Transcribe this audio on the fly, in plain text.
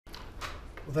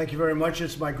Well, thank you very much.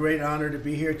 It's my great honor to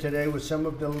be here today with some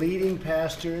of the leading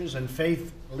pastors and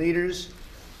faith leaders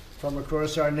from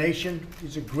across our nation.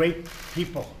 These are great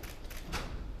people,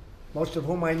 most of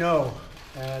whom I know,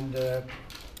 and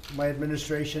my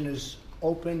administration is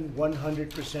open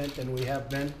 100%, and we have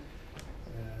been.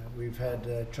 We've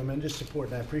had tremendous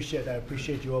support, and I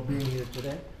appreciate you all being here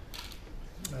today.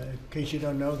 In case you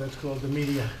don't know, that's called the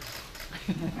media.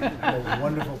 They're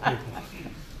wonderful people.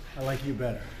 I like you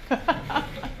better.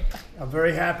 I'm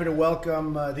very happy to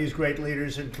welcome these great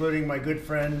leaders, including my good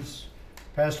friends,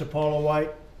 Pastor Paula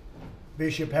White,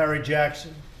 Bishop Harry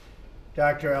Jackson,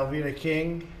 Dr. Alveda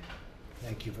King.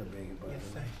 Thank you for being here, by the way.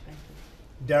 Thank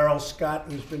you. Darrell Scott,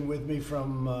 who's been with me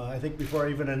from, I think before I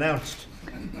even announced.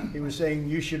 He was saying,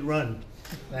 you should run.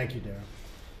 Thank you, Darrell.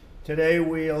 Today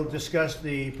we'll discuss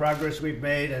the progress we've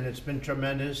made, and it's been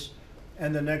tremendous,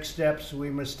 and the next steps we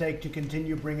must take to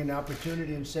continue bringing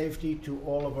opportunity and safety to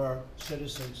all of our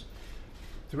citizens.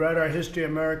 Throughout our history,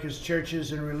 America's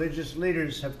churches and religious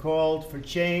leaders have called for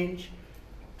change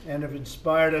and have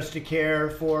inspired us to care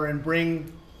for and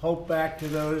bring hope back to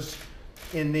those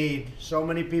in need. So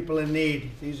many people in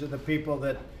need. These are the people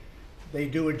that they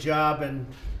do a job and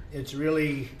it's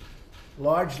really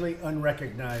largely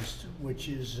unrecognized, which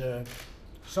is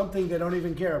something they don't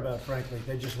even care about, frankly.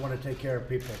 They just want to take care of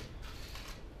people.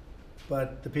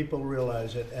 But the people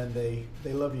realize it, and they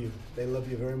love you. They love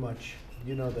you very much.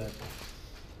 You know that.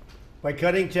 By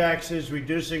cutting taxes,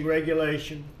 reducing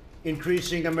regulation,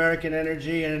 increasing American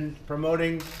energy, and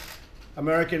promoting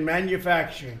American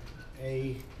manufacturing,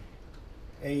 a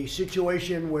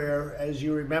situation where, as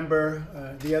you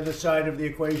remember, the other side of the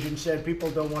equation said people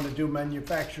don't want to do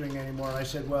manufacturing anymore. And I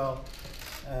said, well,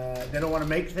 they don't want to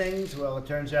make things? Well, it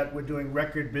turns out we're doing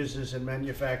record business in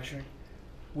manufacturing.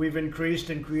 We've increased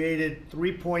and created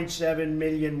 3.7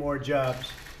 million more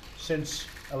jobs since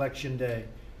Election Day.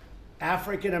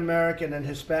 African American and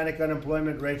Hispanic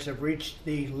unemployment rates have reached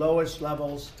the lowest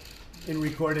levels in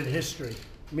recorded history,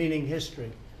 meaning history.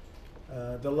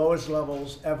 The lowest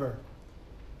levels ever.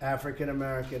 African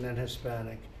American and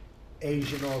Hispanic.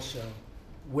 Asian also.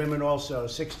 Women also,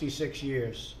 66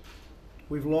 years.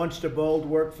 We've launched a bold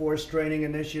workforce training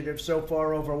initiative. So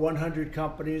far, over 100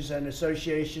 companies and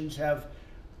associations have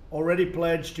already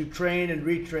pledged to train and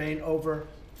retrain over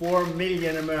 4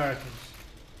 million Americans.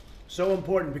 So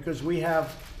important because we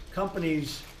have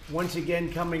companies once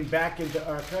again coming back into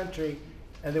our country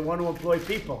and they want to employ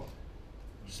people.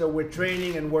 So we're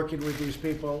training and working with these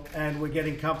people, and we're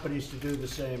getting companies to do the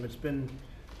same. It's been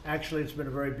a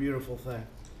very beautiful thing.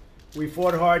 We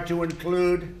fought hard to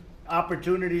include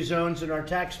opportunity zones in our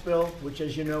tax bill, which,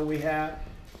 as you know, we have.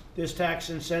 This tax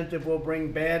incentive will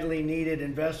bring badly needed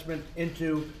investment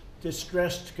into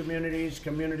distressed communities,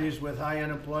 communities with high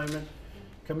unemployment,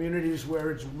 communities where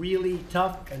it's really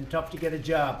tough to get a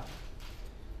job.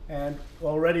 And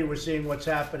already we're seeing what's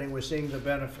happening. We're seeing the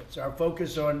benefits. Our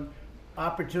focus on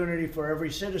opportunity for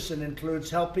every citizen includes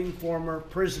helping former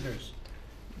prisoners.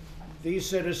 These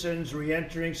citizens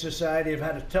re-entering society have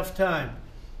had a tough time.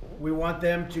 We want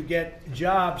them to get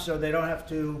jobs so they don't have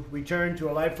to return to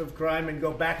a life of crime and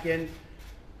go back in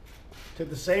to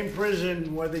the same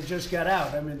prison where they just got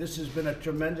out. I mean, this has been a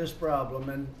tremendous problem,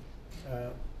 and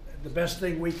the best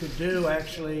thing we could do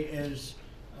actually is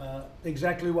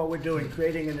exactly what we're doing,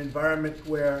 creating an environment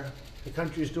where the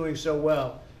country is doing so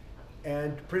well.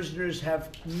 And prisoners have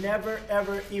never,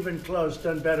 ever, even close,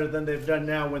 done better than they've done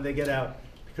now when they get out,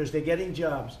 because they're getting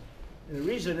jobs. And the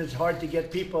reason it's hard to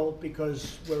get people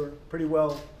because we're pretty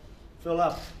well filled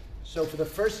up. So for the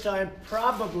first time,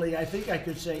 probably, I think I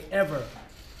could say ever,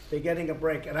 they're getting a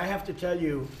break. And I have to tell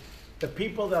you, the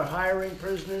people that are hiring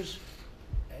prisoners,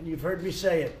 and you've heard me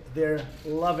say it, they're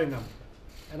loving them.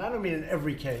 And I don't mean in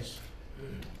every case,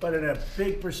 but in a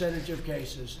big percentage of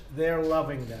cases, they're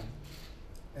loving them.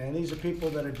 And these are people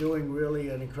that are doing really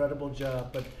an incredible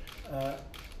job. But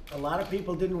a lot of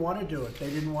people didn't want to do it. They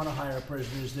didn't want to hire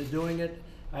prisoners. They're doing it.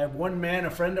 I have one man,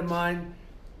 a friend of mine,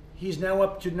 he's now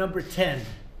up to number 10.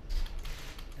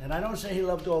 And I don't say he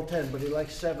loved all 10, but he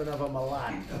likes 7 of them a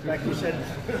lot. In fact, he said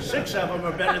 6 of them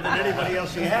are better than anybody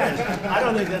else he has. I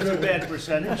don't think that's a bad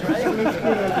percentage, right?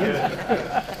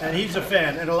 And he's a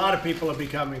fan, and a lot of people are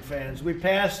becoming fans. We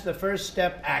passed the First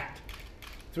Step Act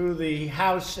through the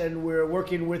House, and we're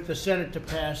working with the Senate to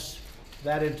pass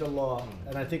that into law,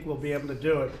 and I think we'll be able to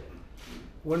do it.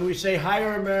 When we say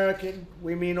hire American,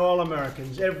 we mean all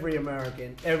Americans, every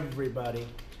American, everybody.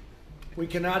 We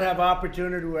cannot have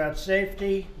opportunity without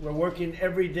safety. We're working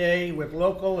every day with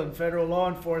local and federal law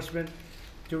enforcement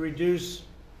to reduce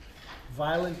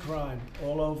violent crime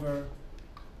all over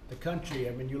the country.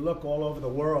 I mean, you look all over the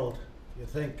world, you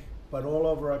think but all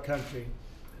over our country,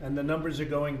 and the numbers are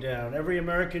going down. Every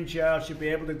American child should be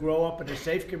able to grow up in a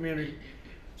safe community,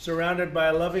 surrounded by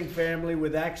a loving family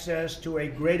with access to a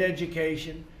great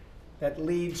education that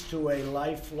leads to a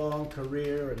lifelong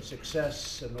career and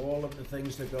success and all of the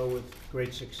things that go with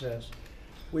great success.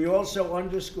 We also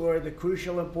underscore the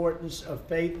crucial importance of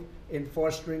faith in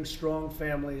fostering strong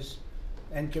families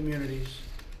and communities.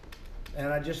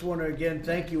 And I just want to again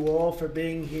thank you all for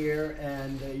being here,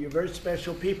 and you're very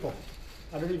special people.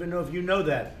 I don't even know if you know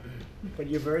that, but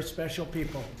you're very special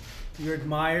people. You're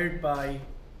admired by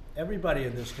everybody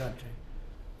in this country.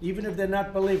 Even if they're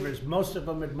not believers, most of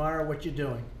them admire what you're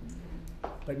doing.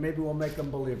 But maybe we'll make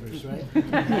them believers, right?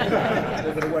 They're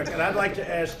going to work. And I'd like to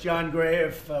ask John Gray,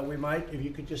 if we might, if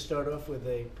you could just start off with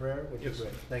a prayer. Yes.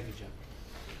 Great. Thank you, John.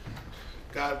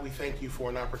 God, we thank you for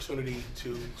an opportunity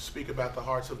to speak about the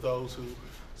hearts of those who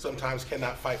sometimes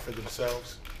cannot fight for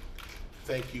themselves.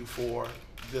 Thank you for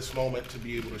this moment to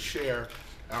be able to share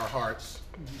our hearts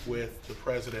with the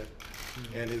president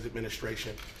and his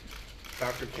administration.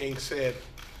 Dr. King said,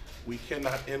 we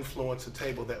cannot influence a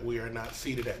table that we are not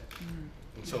seated at.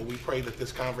 And so we pray that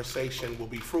this conversation will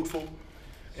be fruitful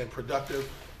and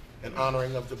productive and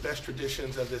honoring of the best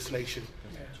traditions of this nation.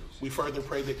 We further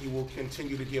pray that you will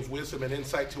continue to give wisdom and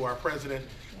insight to our president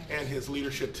and his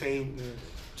leadership team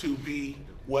to be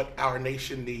what our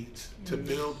nation needs to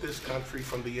build this country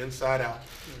from the inside out,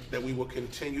 that we will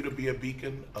continue to be a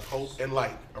beacon of hope and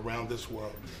light around this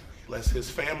world. Bless his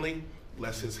family,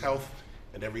 bless his health,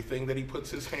 and everything that he puts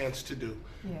his hands to do.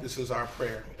 Yes. This is our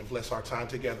prayer, and bless our time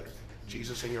together.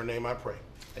 Jesus, in your name I pray.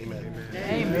 Amen.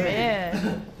 Amen.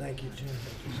 Amen. Thank you, Jim.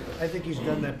 I think he's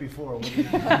done that before. I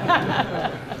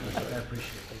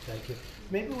appreciate it. Thank you.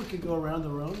 Maybe we could go around the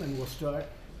room and we'll start,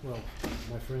 well,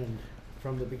 my friend,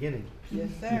 from the beginning. Yes,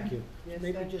 sir. Thank you. Yes,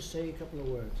 Maybe sir. just say a couple of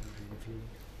words. If you...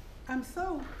 I'm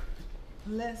so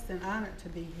blessed and honored to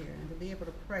be here and to be able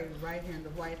to pray right here in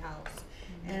the White House.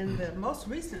 And the most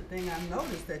recent thing I've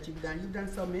noticed that you've done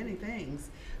so many things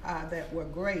that were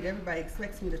great. Everybody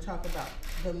expects me to talk about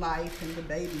the life and the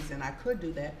babies, and I could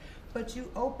do that. But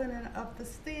you opening up the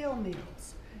steel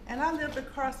mills. And I lived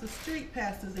across the street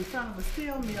past us in front of a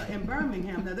steel mill in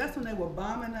Birmingham. Now that's when they were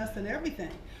bombing us and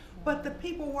everything. But the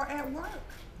people were at work.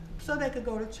 So they could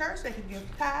go to church, they could give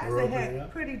tithes, they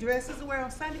had pretty dresses to wear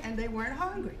on Sunday, and they weren't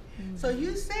hungry. So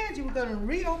you said you were going to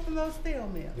reopen those steel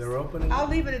mills. They're opening. I'll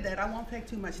leave it at that. I won't take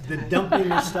too much time. The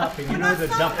dumping is stopping. You know the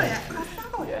dumping. I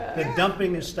saw it. Yeah. The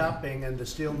dumping is stopping, and the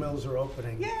steel mills are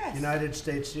opening. Yes. United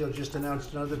States Steel just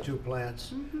announced another 2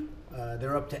 plants.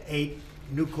 They're up to 8.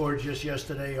 Nucor just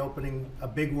yesterday opening a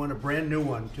big one, a brand new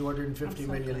one, $250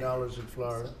 million in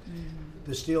Florida.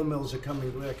 The steel mills are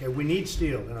coming back. Okay, we need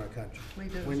steel in our country. We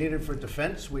do. We need it for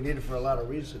defense. We need it for a lot of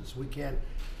reasons. We can't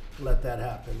let that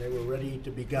happen. They were ready to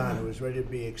be gone. It was ready to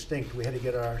be extinct. We had to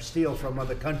get our steel from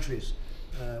other countries.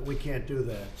 We can't do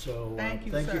that. So thank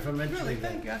you for mentioning really,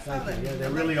 that. Thank you. I saw that. Yeah, they're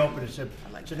really open. It's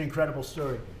an incredible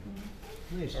story.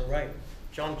 Nice. All right.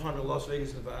 John Ponder, Las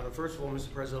Vegas, Nevada. First of all,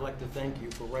 Mr. President, I'd like to thank you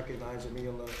for recognizing me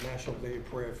on the National Day of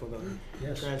Prayer for the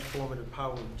transformative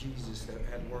power of Jesus that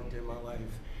had worked in my life.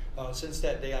 Since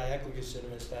that day, I echo your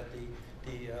sentiments that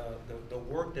the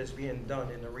work that's being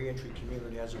done in the reentry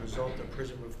community as a result of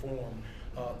prison reform,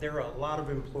 there are a lot of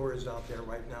employers out there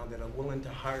right now that are willing to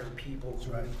hire people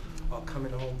who are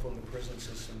coming home from the prison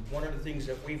system. One of the things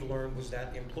that we've learned was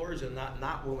that employers are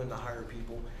not willing to hire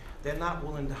people. They're not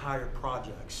willing to hire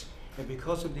projects. And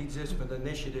because of these different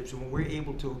initiatives, when we're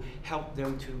able to help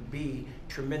them to be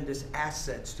tremendous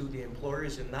assets to the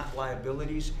employers and not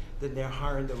liabilities, then they're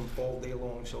hiring them all day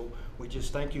long. So we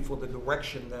just thank you for the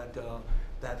direction that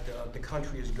the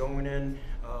country is going in,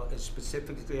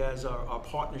 specifically as our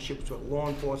partnerships with law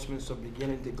enforcement are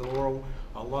beginning to grow.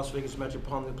 Our Las Vegas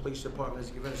Metropolitan Police Department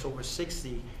has given us over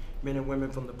 60 men and women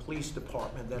from the police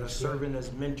department that are serving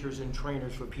as mentors and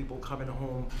trainers for people coming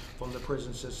home from the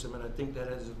prison system. And I think that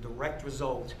is a direct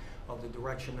result of the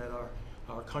direction that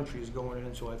our country is going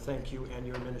in. So I thank you and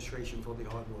your administration for the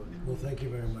hard work. Well, thank you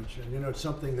very much. And you know, it's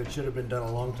something that should have been done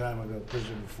a long time ago,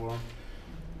 prison reform.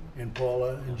 And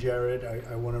Paula and Jared,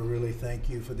 I want to really thank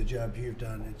you for the job you've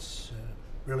done. It's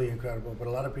really incredible. But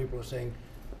a lot of people are saying,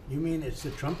 you mean it's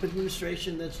the Trump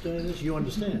administration that's doing this? You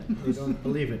understand. You don't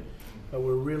believe it. But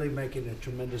we're really making a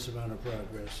tremendous amount of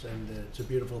progress, and it's a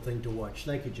beautiful thing to watch.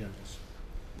 Thank you, Jim.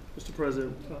 Mr.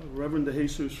 President, Reverend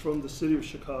DeJesus from the city of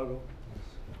Chicago,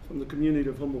 from the community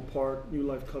of Humboldt Park, New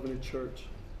Life Covenant Church.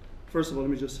 First of all,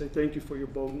 let me just say thank you for your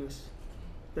boldness.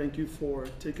 Thank you for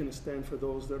taking a stand for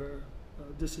those that are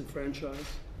disenfranchised.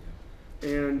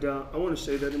 And I want to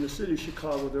say that in the city of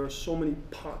Chicago, there are so many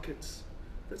pockets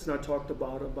that's not talked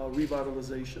about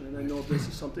revitalization. And I know this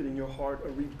is something in your heart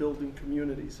of rebuilding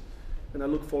communities. And I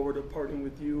look forward to partnering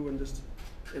with you and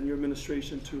your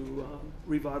administration to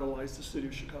revitalize the city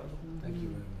of Chicago. Thank you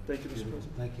very much. Thank you, Mr.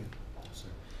 President. Thank you. Yes, sir.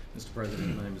 Mr.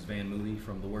 President, my name is Van Moody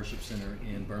from the Worship Center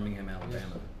in Birmingham,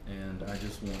 Alabama. And I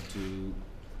just want to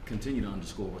continue to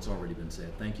underscore what's already been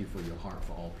said. Thank you for your heart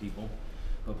for all people,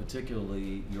 but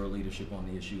particularly your leadership on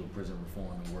the issue of prison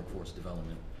reform and workforce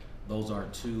development. Those are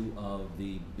two of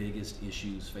the biggest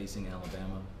issues facing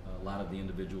Alabama. A lot of the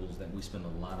individuals that we spend a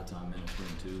lot of time ministering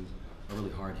to are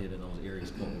really hard hit in those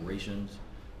areas. Corporations,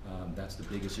 that's the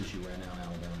biggest issue right now in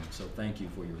Alabama. So thank you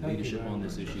for your leadership on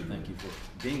this issue. Thank you for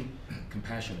being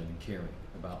compassionate and caring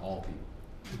about all people.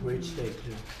 Great state,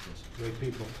 too. Great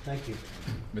people. Thank you.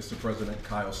 Mr. President,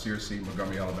 Kyle Searcy,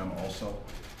 Montgomery, Alabama also.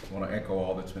 I want to echo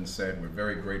all that's been said. We're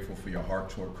very grateful for your heart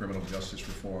toward criminal justice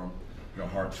reform, your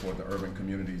heart toward the urban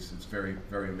communities. It's very,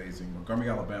 very amazing. Montgomery,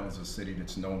 Alabama is a city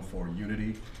that's known for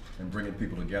unity and bringing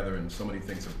people together, and so many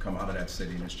things have come out of that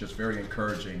city, and it's just very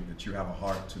encouraging that you have a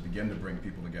heart to begin to bring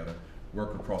people together,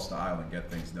 work across the aisle, and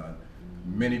get things done.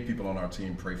 Many people on our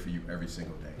team pray for you every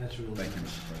single day. That's really Thank you,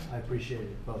 nice. Mr. President. I appreciate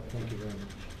it both. Thank you very much.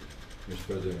 Mr.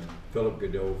 President, Philip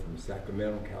Godot from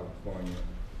Sacramento, California,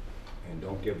 and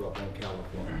don't give up on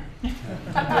California.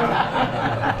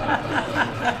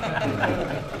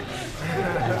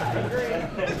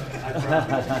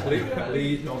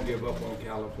 Please don't give up on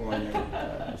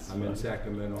California. I'm in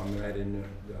Sacramento. I'm right in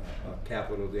the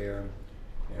capital there,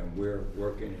 and we're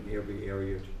working in every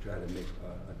area to try to make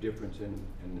a difference in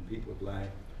the people's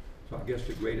life. So I guess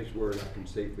the greatest word I can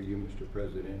say for you, Mr.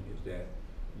 President, is that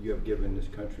you have given this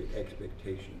country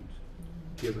expectations,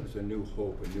 given us a new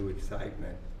hope, a new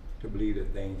excitement to believe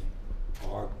that things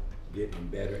are getting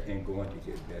better and going to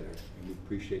get better. And we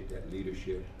appreciate that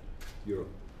leadership, your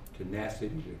tenacity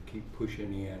to keep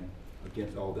pushing in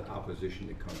against all the opposition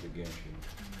that comes against you.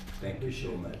 Thank you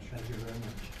so much. Thank you very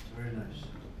much. Very nice.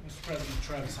 Mr. President,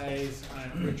 Travis Hayes.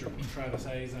 I'm Richard Travis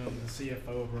Hayes. I'm the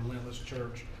CFO of Relentless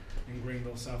Church in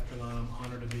Greenville, South Carolina. I'm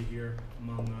honored to be here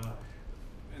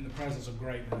in the presence of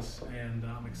greatness, and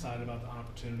I'm excited about the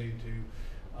opportunity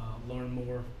to learn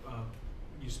more.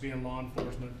 Used to be in law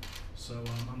enforcement, so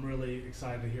I'm really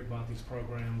excited to hear about these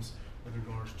programs with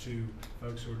regards to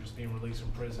folks who are just being released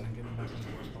from prison and getting back into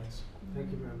the workplace. Thank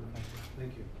you very much.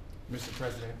 Thank you. Mr.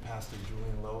 President, Pastor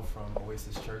Julian Lowe from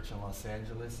Oasis Church in Los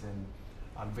Angeles, and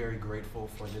I'm very grateful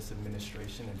for this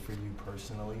administration and for you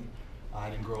personally. I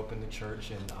didn't grow up in the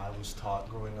church, and I was taught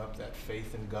growing up that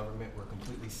faith and government were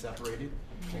completely separated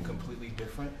and completely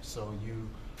different. So you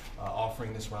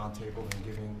offering this roundtable and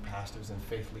giving pastors and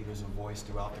faith leaders a voice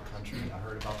throughout the country. I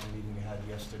heard about the meeting you had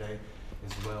yesterday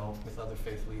as well with other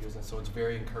faith leaders, and so it's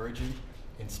very encouraging,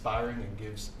 inspiring, and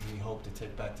gives me hope to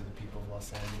take back to the people of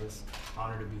Los Angeles.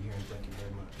 Honored to be here, and thank you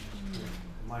very much.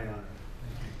 My honor.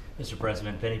 Mr.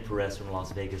 President, Benny Perez from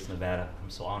Las Vegas, Nevada.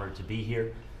 I'm so honored to be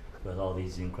here with all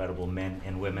these incredible men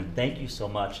and women. Thank you so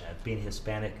much as being a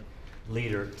Hispanic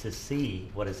leader to see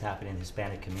what is happening in the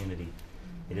Hispanic community.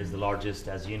 It is the largest,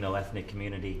 as you know, ethnic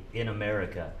community in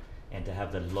America, and to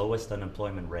have the lowest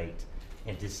unemployment rate,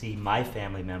 and to see my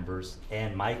family members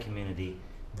and my community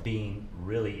being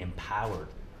really empowered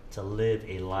to live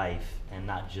a life and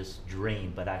not just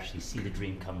dream, but actually see the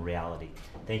dream come reality.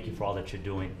 Thank you for all that you're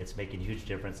doing. It's making a huge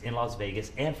difference in Las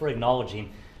Vegas, and for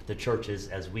acknowledging the churches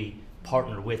as we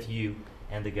partner with you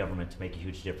and the government to make a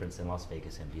huge difference in Las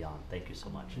Vegas and beyond. Thank you so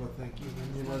much. Well, thank you.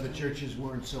 And, you know, the churches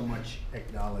weren't so much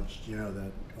acknowledged, you know,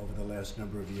 that over the last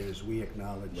number of years, we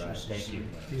acknowledge. Right. Thank you.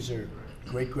 These are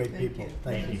great, great people.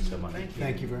 Thank you so much.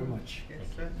 Thank you very much. Yes,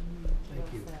 sir.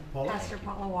 Thank you. Paula? Pastor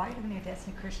Paula White of New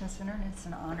Destiny Christian Center, and it's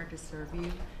an honor to serve you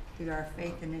through our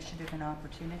faith initiative and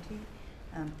opportunity.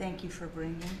 Thank you for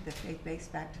bringing the faith base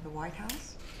back to the White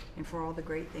House, and for all the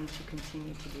great things you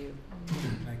continue to do.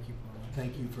 Thank you, Paula.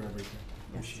 Thank you for everything.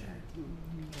 Yes, Appreciate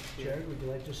sir. it. Jared, would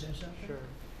you like to say something?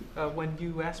 Sure. When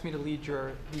you asked me to lead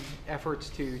the efforts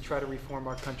to try to reform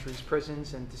our country's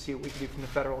prisons and to see what we could do from the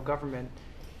federal government,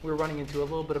 we were running into a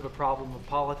little bit of a problem of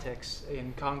politics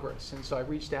in Congress. And so I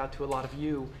reached out to a lot of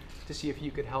you to see if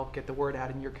you could help get the word out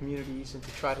in your communities and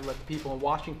to try to let the people in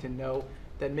Washington know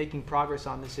that making progress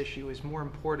on this issue is more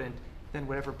important than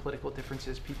whatever political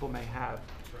differences people may have.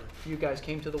 You guys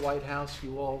came to the White House,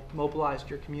 you all mobilized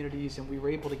your communities, and we were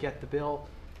able to get the bill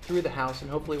through the House,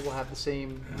 and hopefully we'll have the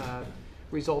same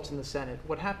results in the Senate.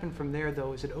 What happened from there,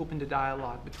 though, is it opened a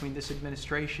dialogue between this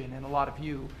administration and a lot of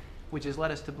you, which has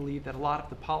led us to believe that a lot of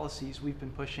the policies we've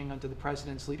been pushing under the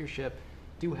President's leadership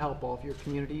do help all of your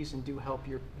communities and do help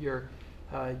your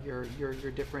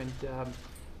different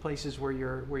places where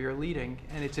you're leading,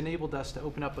 and it's enabled us to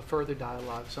open up a further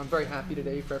dialogue. So I'm very happy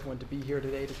today for everyone to be here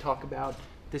today to talk about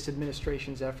this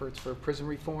administration's efforts for prison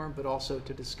reform, but also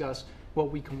to discuss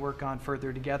what we can work on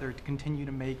further together to continue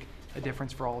to make a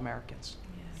difference for all Americans.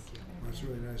 That's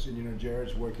really nice. And you know,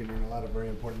 Jared's working on a lot of very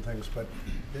important things, but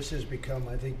this has become,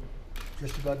 I think,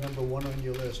 just about number one on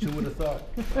your list. Who would have thought?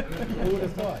 Who would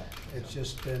have thought? It's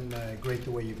just been great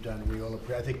the way you've done. We all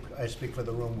I think I speak for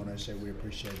the room when I say we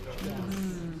appreciate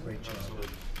it. Great job.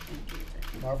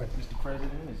 Marvin. Mr.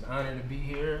 President, it's an honor to be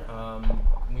here.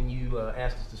 When you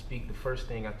asked us to speak, the first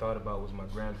thing I thought about was my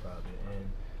grandfather and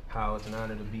how it's an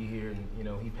honor to be here. And you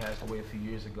know, he passed away a few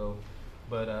years ago,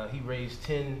 but he raised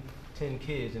 10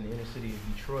 kids in the inner city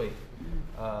of Detroit.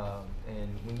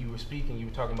 And when you were speaking, you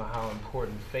were talking about how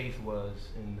important faith was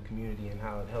in the community and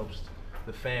how it helps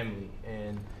the family.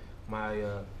 And my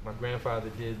grandfather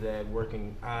did that,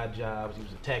 working odd jobs. He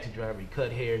was a taxi driver, he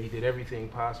cut hair, he did everything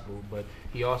possible, but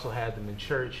he also had them in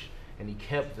church and he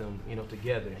kept them, you know,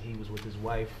 together. He was with his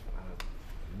wife,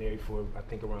 married for I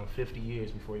think around 50 years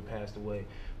before he passed away.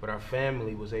 But our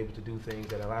family was able to do things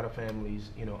that a lot of families,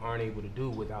 you know, aren't able to do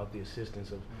without the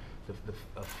assistance of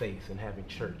faith and having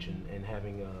church and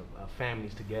having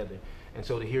families together. And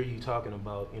so to hear you talking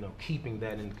about, you know, keeping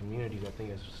that in the community, I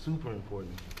think is super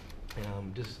important. And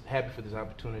I'm just happy for this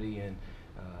opportunity, and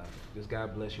just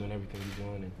God bless you and everything you're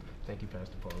doing, and thank you,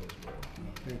 Pastor Paul, as well.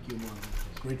 Thank you, Marvin.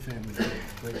 Great family.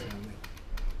 Great family.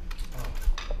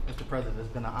 Mr. President, it's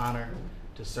been an honor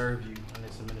to serve you in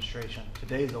this administration.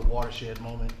 Today is a watershed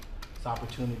moment. It's an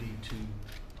opportunity to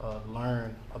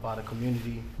learn about a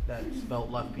community that's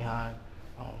felt left behind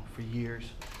for years,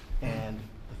 and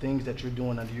the things that you're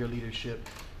doing under your leadership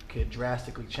could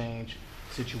drastically change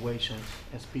situations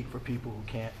and speak for people who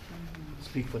can't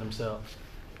speak for themselves.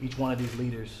 Each one of these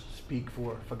leaders speak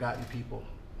for forgotten people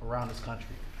around this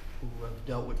country who have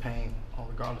dealt with pain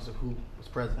regardless of who was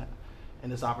president,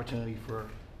 and this opportunity for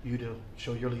you to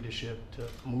show your leadership to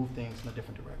move things in a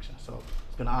different direction. So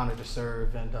it's been an honor to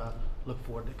serve, and look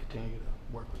forward to continue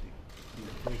to work with you.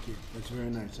 Thank you. That's very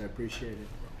nice. I appreciate it.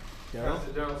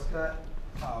 Pastor Darrell Scott,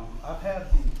 I've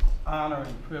had the honor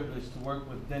and privilege to work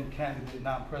with then candidate,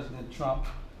 now President Trump,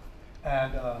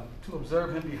 and to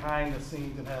observe him behind the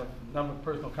scenes and have a number of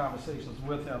personal conversations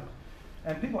with him.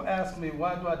 And people ask me,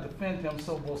 why do I defend him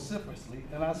so vociferously?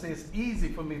 And I say it's easy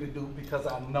for me to do because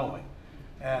I know him.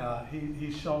 And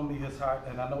he's shown me his heart,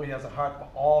 and I know he has a heart for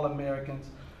all Americans.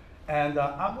 And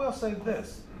I will say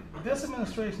this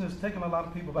administration has taken a lot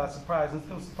of people by surprise, and it's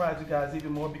going to surprise you guys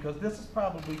even more, because this is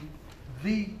probably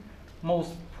the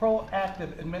most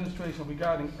proactive administration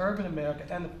regarding urban America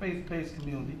and the faith-based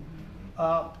community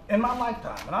in my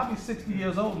lifetime. And I'll be 60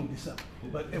 years old in December.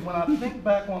 But when I think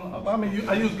back on, I mean,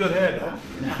 I use good hair now.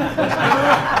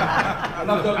 I'm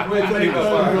not talking great things,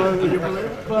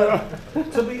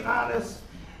 but to be honest,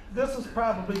 this is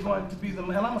probably going to be and I'm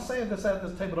going to say this at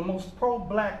this table, the most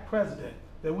pro-black president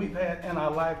that we've had in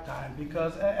our lifetime,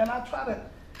 because, and I try to,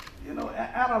 you know,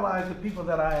 analyze the people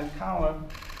that I encounter.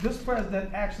 This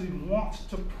president actually wants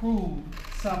to prove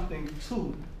something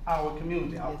to our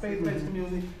community, our faith-based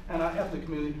community and our ethnic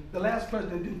community. The last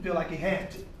president didn't feel like he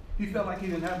had to. He felt like he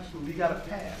didn't have to. He got a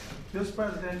pass. This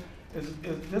president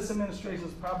this administration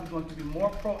is probably going to be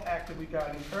more proactive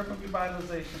regarding urban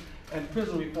revitalization and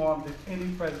prison reform than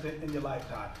any president in your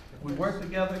lifetime. If we work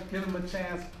together, give them a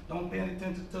chance, don't pay any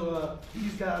attention to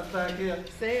these guys back here.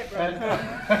 Say it, brother.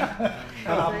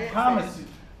 And I promise you,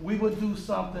 we will do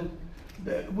something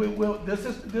that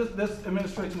this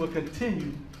administration will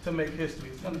continue to make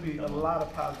history. It's going to be a lot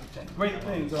of positive change. Great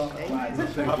things on the line.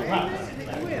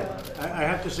 I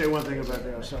have to say one thing about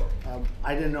that. So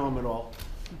I didn't know him at all,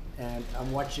 and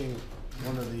I'm watching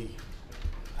one of the,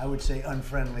 I would say,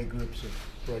 unfriendly groups of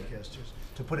broadcasters,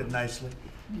 to put it nicely.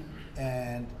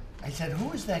 And I said,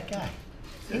 who is that guy?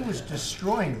 He was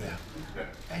destroying them.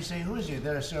 I say, who is he?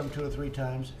 Then I saw him 2 or 3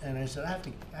 times, and I said, I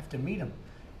have to meet him.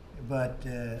 But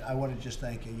I want to just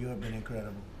thank you. You have been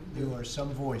incredible. You are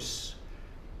some voice.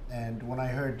 And when I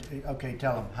heard, okay,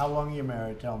 tell him, how long are you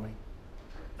married? Tell me.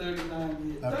 39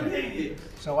 years. Okay. 38 years.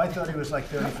 So I thought he was like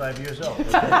 35 years old. So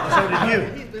did you.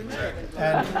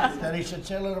 And then he said,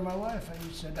 say hello to my wife. And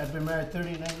he said, I've been married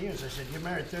 39 years. I said, you're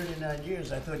married 39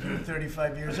 years. I thought you were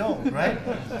 35 years old, right?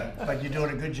 But you're doing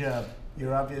a good job.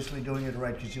 You're obviously doing it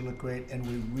right because you look great, and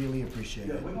we really appreciate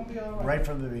it. We're going to be all right. Right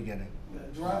from the beginning.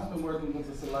 Jerron's been working with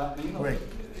us a lot. And, you know, great.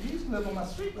 He used to live on my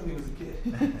street when he was a kid.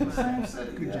 The same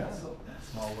city. Good job. So.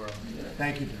 Small world.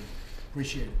 Thank you, dude.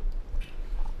 Appreciate it.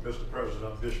 Mr. President,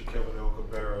 I'm Bishop Kevin L.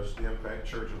 Cabarrus, the Impact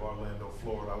Church of Orlando,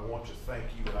 Florida. I want to thank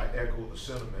you, and I echo the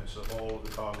sentiments of all of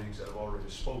the colleagues that have already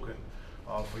spoken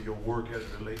for your work as it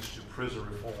relates to prison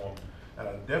reform. And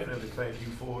I definitely thank you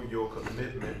for your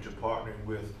commitment to partnering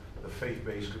with the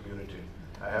faith-based community.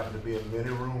 I happen to be in many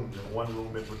rooms, in one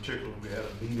room in particular, we had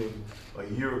a meeting a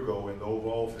year ago in the Oval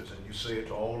Office, and you said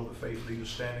to all of the faith leaders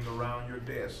standing around your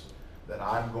desk that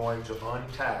I'm going to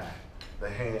untie the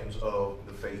hands of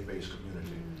the faith-based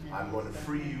community. I'm going to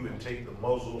free you and take the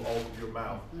muzzle off of your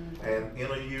mouth. And in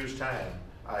a year's time,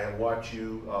 I have watched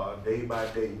you day by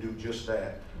day do just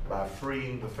that by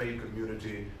freeing the faith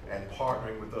community and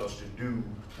partnering with us to do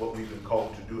what we've been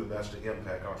called to do, and that's to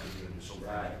impact our community. So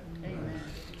Amen.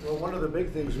 Well, one of the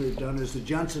big things we've done is the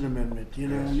Johnson Amendment. You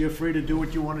know, you're free to do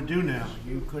what you want to do now.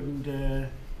 You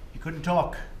couldn't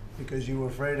talk because you were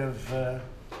afraid of a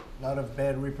lot of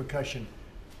bad repercussion.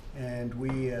 And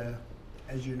we,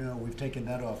 as you know, we've taken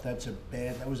that off. That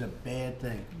was a bad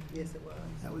thing. Yes, it was.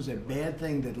 That was a bad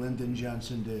thing that Lyndon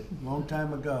Johnson did a long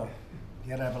time ago.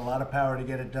 You had to have a lot of power to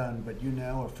get it done, but you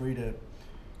now are free to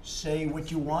say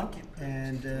what you want,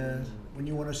 and when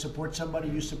you want to support somebody,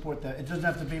 you support that. It doesn't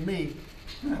have to be me.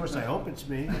 Of course, I hope it's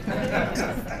me.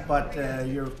 But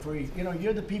you're free. You know,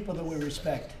 you're the people that we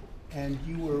respect, and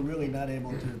you were really not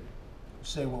able to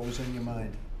say what was on your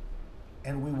mind.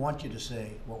 And we want you to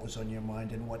say what was on your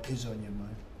mind and what is on your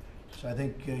mind. So I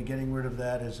think getting rid of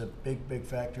that is a big, big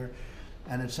factor.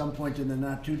 And at some point in the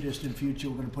not too distant future,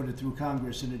 we're going to put it through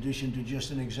Congress. In addition to just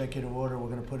an executive order, we're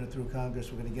going to put it through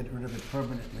Congress. We're going to get rid of it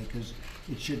permanently because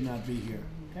it should not be here.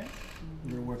 Okay?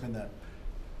 We're going to work on that.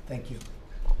 Thank you.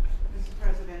 Mr.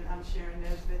 President, I'm Sharon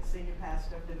Nesbitt, Senior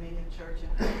Pastor of Dominion Church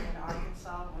in Arkansas.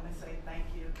 I want to say thank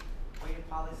you for your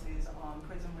policies on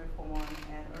prison reform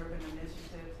and urban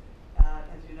initiatives.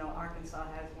 As you know, Arkansas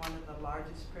has one of the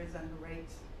largest prison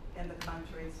rates in the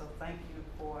country, so thank you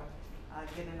for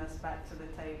getting us back to the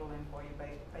table and for your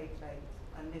faith-based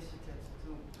initiatives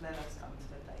to let us come to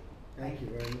the table. Thank you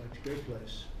very much. Great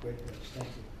place. Great place. Thank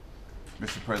you.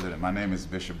 Mr. President, my name is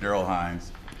Bishop Darrell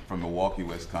Hines from Milwaukee,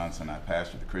 Wisconsin. I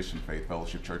pastor the Christian Faith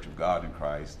Fellowship Church of God in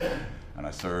Christ, and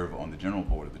I serve on the General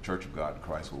Board of the Church of God in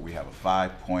Christ, where we have a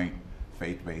 5-point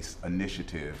faith-based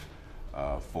initiative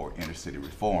for inner city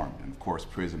reform. And of course,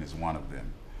 prison is one of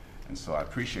them. And so I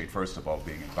appreciate, first of all,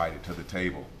 being invited to the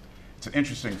table. It's an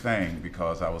interesting thing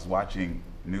because I was watching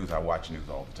news. I watch news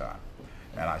all the time.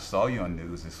 And I saw you on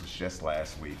news. This was just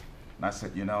last week. And I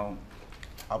said, you know,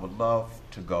 I would love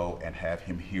to go and have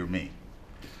him hear me.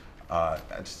 I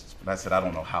said, I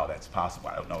don't know how that's possible.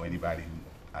 I don't know anybody,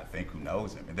 I think, who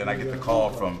knows him. And then I get the call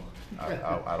from,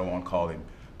 I don't want to call him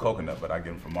Coconut, but I get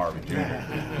him from Marvin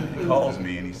Jr. He calls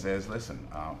me and he says, listen,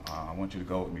 I want you to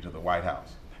go with me to the White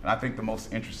House. And I think the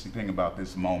most interesting thing about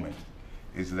this moment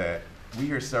is that we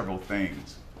hear several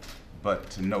things, but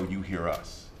to know you hear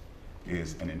us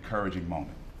is an encouraging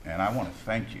moment. And I want to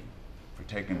thank you for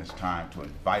taking this time to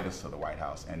invite us to the White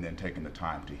House and then taking the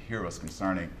time to hear us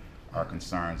concerning our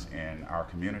concerns in our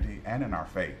community and in our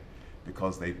faith,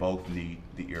 because they both need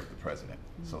the ear of the president.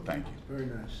 So thank you. Very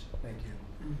nice. Thank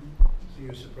you. So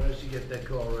you're surprised you get that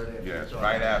call right after? Yes,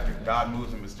 right after. God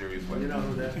moves in mysterious ways. You know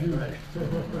who that is, right?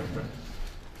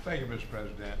 Thank you, Mr.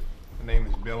 President. My name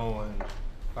is Bill Owens,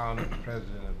 founder and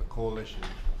president of the Coalition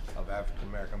of African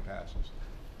American Pastors.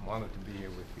 I'm honored to be here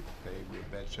with you today.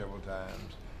 We've met several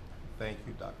times. Thank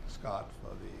you, Dr. Scott,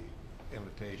 for the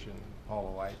invitation, Paula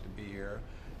White, to be here.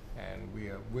 And we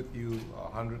are with you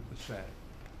 100%.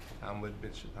 I'm with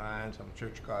Bishop Hines, I'm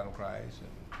Church of God in Christ,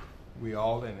 and we're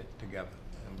all in it together.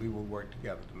 And we will work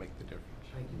together to make the difference.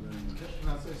 Thank you very much. Can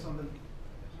I say something?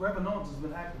 Reverend Owens has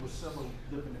been active with several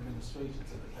different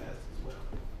administrations in the past as well.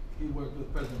 He worked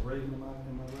with President Reagan, am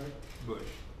I right? Bush.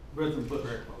 President Bush.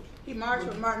 He marched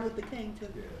with Martin Luther King too.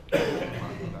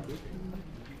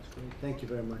 Thank you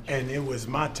very much. And it was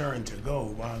my turn to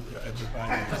go while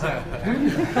everybody was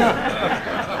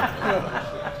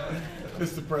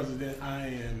Mr. President, I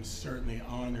am certainly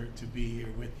honored to be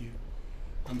here with you.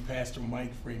 I'm Pastor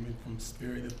Mike Freeman from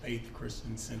Spirit of Faith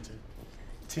Christian Center.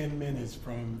 10 minutes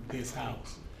from this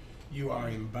house. You are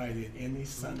invited any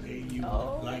Sunday you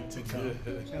would like to come.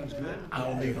 Sounds good.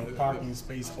 I'll leave a parking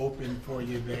space open for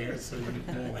you there so you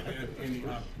won't have any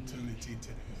opportunity to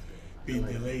be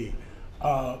delayed.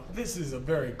 This is a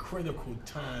very critical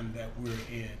time that we're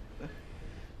in.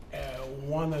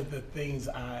 One of the things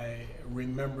I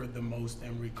remember the most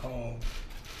and recall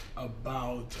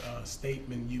about a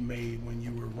statement you made when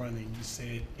you were running, you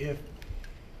said if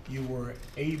you were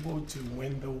able to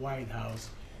win the White House,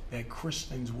 that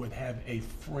Christians would have a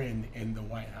friend in the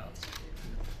White House.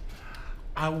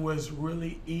 I was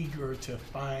really eager to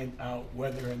find out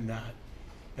whether or not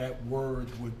that word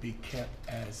would be kept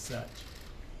as such.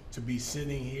 To be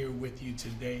sitting here with you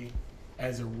today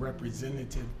as a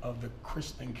representative of the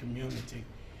Christian community.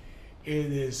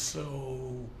 It is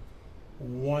so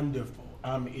wonderful.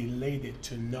 I'm elated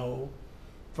to know,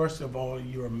 first of all,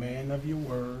 you're a man of your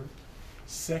word.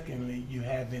 Secondly, you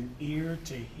have an ear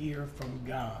to hear from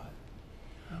God.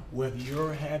 With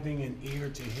your having an ear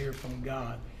to hear from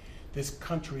God, this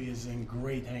country is in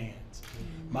great hands.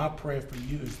 My prayer for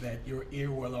you is that your ear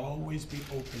will always be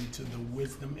open to the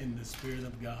wisdom and the Spirit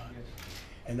of God.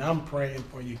 And I'm praying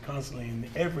for you constantly, and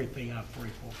everything I pray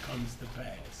for comes to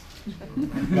pass.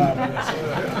 God bless you.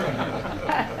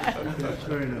 That's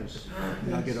very nice.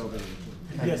 I'll get over it.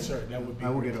 Yes, sir, that would be I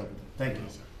will great. get over it. Thank you.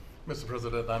 Mr.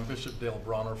 President, I'm Bishop Dale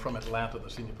Bronner from Atlanta, the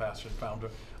senior pastor and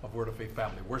founder of Word of Faith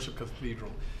Family Worship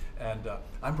Cathedral. And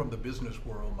I'm from the business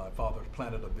world. My father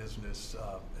planted a business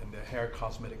in the hair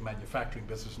cosmetic manufacturing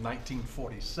business in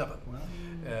 1947. Wow.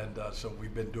 And so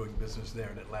we've been doing business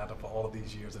there in Atlanta for all of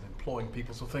these years and employing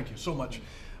people. So thank you so much.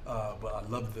 But I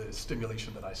love the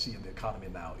stimulation that I see in the economy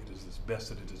now. It is as best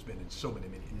that it has been in so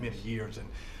many years. And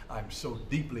I'm so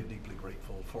deeply, deeply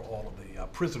grateful for all of the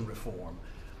prison reform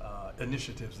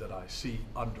initiatives that I see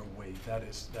underway.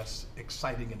 That's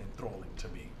exciting and enthralling to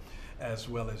me, as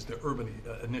well as the urban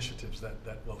initiatives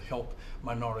that will help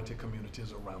minority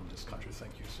communities around this country.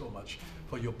 Thank you so much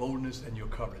for your boldness and your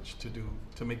courage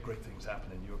to make great things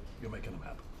happen, and you're making them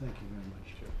happen. Thank you very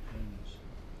much, Chair. Very nice.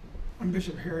 I'm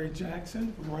Bishop Harry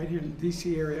Jackson from right here in the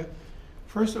DC area.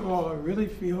 First of all, I really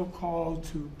feel called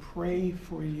to pray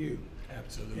for you.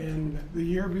 Absolutely. And the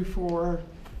year before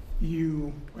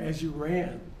as you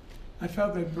ran, I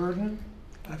felt that burden.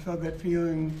 I felt that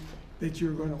feeling that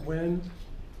you're going to win.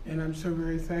 And I'm so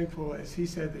very thankful, as he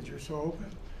said, that you're so open.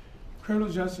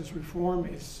 Criminal justice reform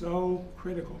is so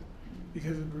critical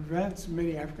because it prevents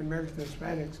many African Americans and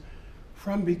Hispanics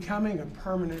from becoming a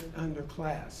permanent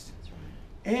underclass.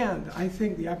 And I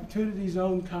think the opportunity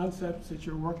zone concepts that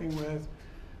you're working with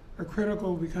are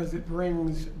critical because it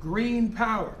brings green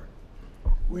power.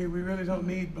 We really don't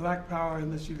need black power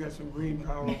unless you've got some green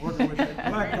power working with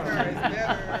that black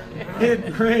power.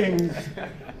 It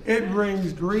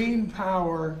brings green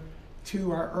power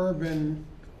to our urban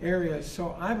areas.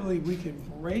 So I believe we can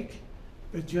break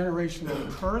the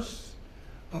generational curse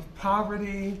of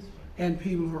poverty and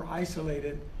people who are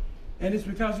isolated. And it's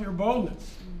because of your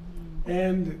boldness.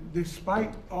 And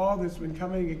despite all that's been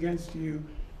coming against you,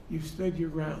 you've stood your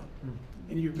ground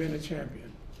and you've been a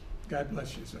champion. God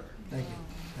bless you, sir. Thank you.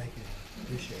 Thank you.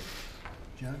 Appreciate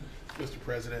it. John? Mr.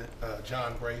 President,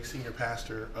 John Gray, Senior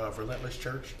Pastor of Relentless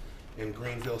Church in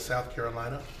Greenville, South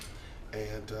Carolina.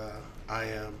 And I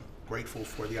am grateful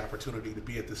for the opportunity to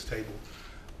be at this table.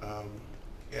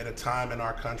 At a time in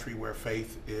our country where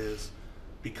faith is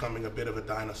becoming a bit of a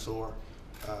dinosaur,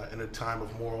 in a time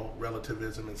of moral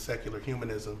relativism and secular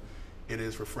humanism, it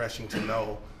is refreshing to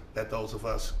know that those of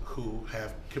us who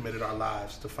have committed our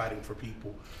lives to fighting for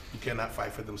people who cannot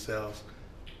fight for themselves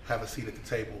have a seat at the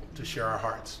table to share our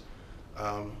hearts.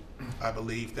 I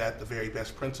believe that the very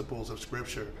best principles of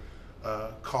Scripture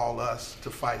call us to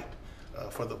fight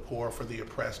for the poor, for the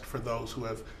oppressed, for those who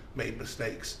have made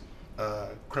mistakes.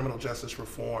 Criminal justice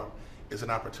reform is an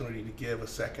opportunity to give a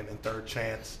second and third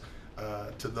chance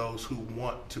to those who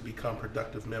want to become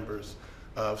productive members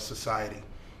of society.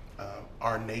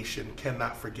 Our nation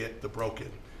cannot forget the broken.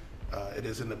 It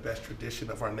is in the best tradition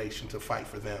of our nation to fight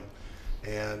for them.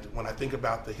 And when I think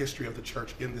about the history of the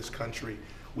church in this country,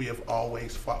 we have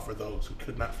always fought for those who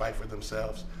could not fight for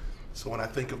themselves. So when I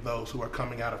think of those who are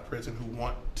coming out of prison who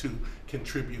want to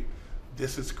contribute,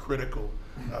 this is critical.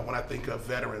 When I think of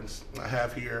veterans, I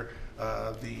have here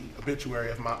the obituary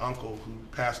of my uncle who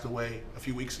passed away a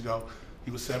few weeks ago.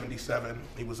 He was 77.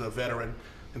 He was a veteran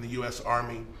in the U.S.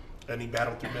 Army, and he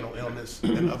battled through mental illness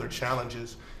and other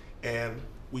challenges. And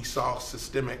we saw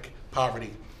systemic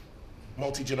poverty,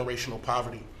 multi-generational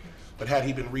poverty. But had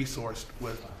he been resourced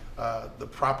with the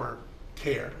proper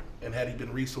care, and had he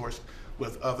been resourced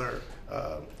with other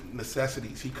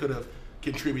necessities, he could have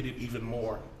contributed even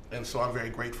more. And so I'm very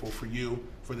grateful for you,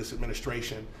 for this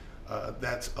administration,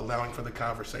 that's allowing for the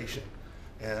conversation.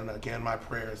 And again, my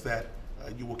prayer is that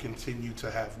you will continue to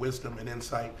have wisdom and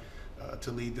insight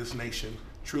to lead this nation.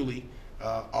 Truly,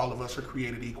 all of us are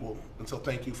created equal. And so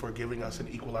thank you for giving us an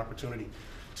equal opportunity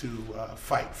to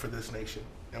fight for this nation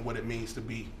and what it means to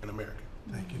be an American.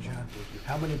 Thank you, John.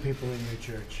 How many people in your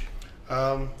church?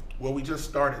 Well, we just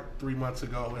started 3 months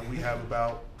ago, and we have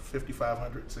about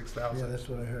 5,500, 6,000. Yeah, that's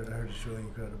what I heard. I heard it's really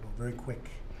incredible. Very quick.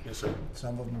 Yes, sir.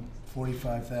 Some of them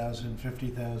 45,000,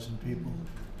 50,000 people.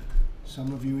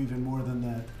 Some of you even more than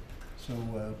that.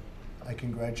 So I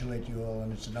congratulate you all,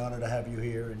 and it's an honor to have you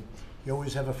here. And you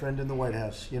always have a friend in the White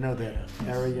House. You know that.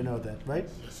 Harry, you know that, right?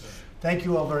 Yes, sir. Thank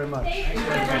you all very much. Thank you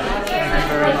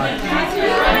very much.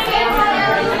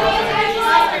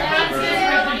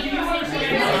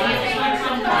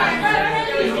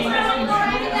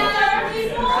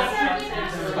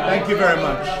 Thank you very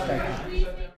much. Thank you.